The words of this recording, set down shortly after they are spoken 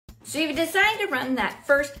So you've decided to run that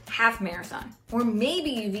first half marathon, or maybe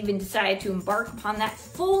you've even decided to embark upon that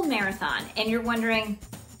full marathon and you're wondering,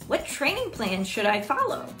 what training plan should I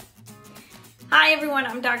follow? Hi everyone,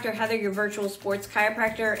 I'm Dr. Heather, your virtual sports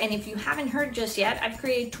chiropractor, and if you haven't heard just yet, I've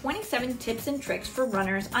created 27 tips and tricks for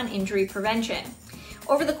runners on injury prevention.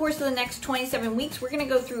 Over the course of the next 27 weeks, we're going to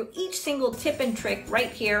go through each single tip and trick right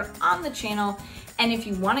here on the channel, and if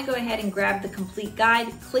you want to go ahead and grab the complete guide,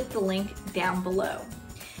 click the link down below.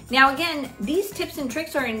 Now again, these tips and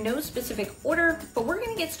tricks are in no specific order, but we're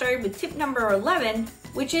going to get started with tip number 11,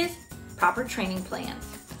 which is proper training plans.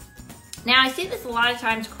 Now, I see this a lot of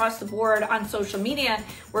times across the board on social media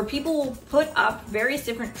where people will put up various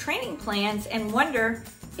different training plans and wonder,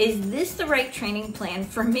 is this the right training plan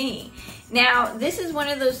for me? Now, this is one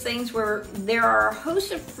of those things where there are a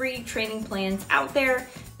host of free training plans out there.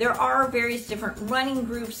 There are various different running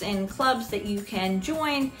groups and clubs that you can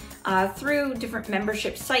join through different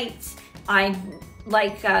membership sites.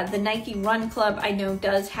 The Nike Run Club, I know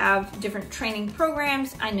does have different training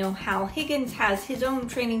programs. I know Hal Higgins has his own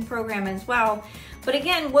training program as well. But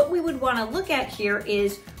again, what we would want to look at here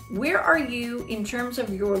is, where are you in terms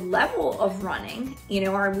of your level of running? You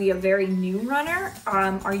know, are we a very new runner?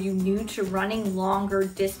 Are you new to running longer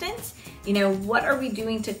distance? You know, what are we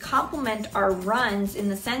doing to complement our runs in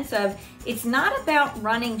the sense of, it's not about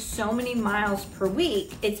running so many miles per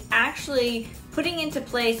week. It's actually putting into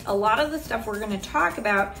place a lot of the stuff we're going to talk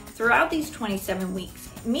about throughout these 27 weeks.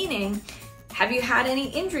 Meaning, have you had any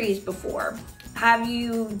injuries before? Do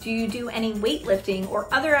you do any weightlifting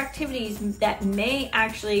or other activities that may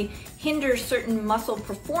actually hinder certain muscle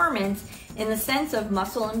performance in the sense of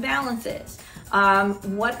muscle imbalances?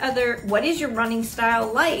 What is your running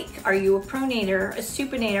style like? Are you a pronator, a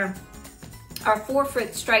supinator, a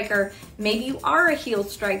forefoot striker? Maybe you are a heel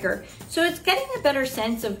striker. So it's getting a better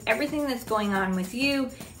sense of everything that's going on with you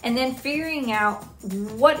and then figuring out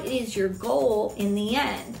what is your goal in the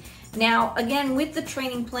end. Now, again, with the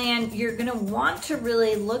training plan, you're going to want to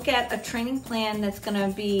really look at a training plan that's going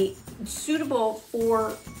to be suitable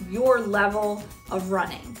for your level of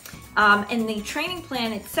running. And the training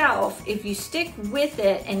plan itself, if you stick with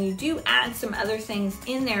it and you do add some other things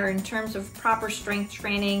in there in terms of proper strength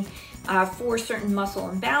training for certain muscle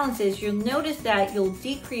imbalances, you'll notice that you'll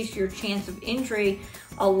decrease your chance of injury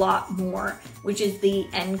a lot more, which is the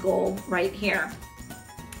end goal right here.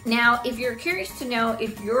 Now, if you're curious to know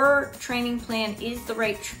if your training plan is the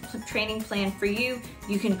right training plan for you,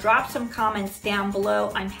 you can drop some comments down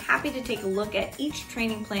below. I'm happy to take a look at each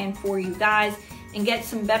training plan for you guys and get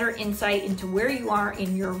some better insight into where you are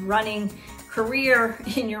in your running career,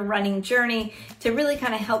 in your running journey, to really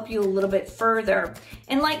kind of help you a little bit further.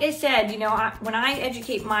 And like I said, you know, when I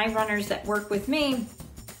educate my runners that work with me,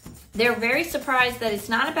 they're very surprised that it's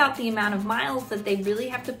not about the amount of miles that they really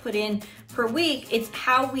have to put in per week. It's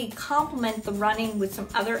how we complement the running with some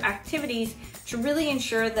other activities to really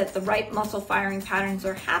ensure that the right muscle firing patterns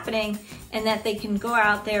are happening and that they can go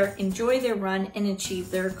out there, enjoy their run, and achieve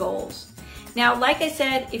their goals. Now, like I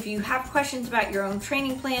said, if you have questions about your own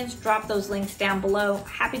training plans, drop those links down below.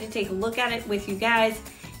 Happy to take a look at it with you guys.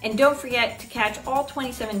 And don't forget to catch all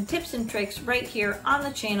 27 tips and tricks right here on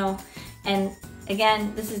the channel. And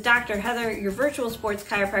again, this is Dr. Heather, your virtual sports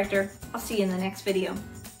chiropractor. I'll see you in the next video.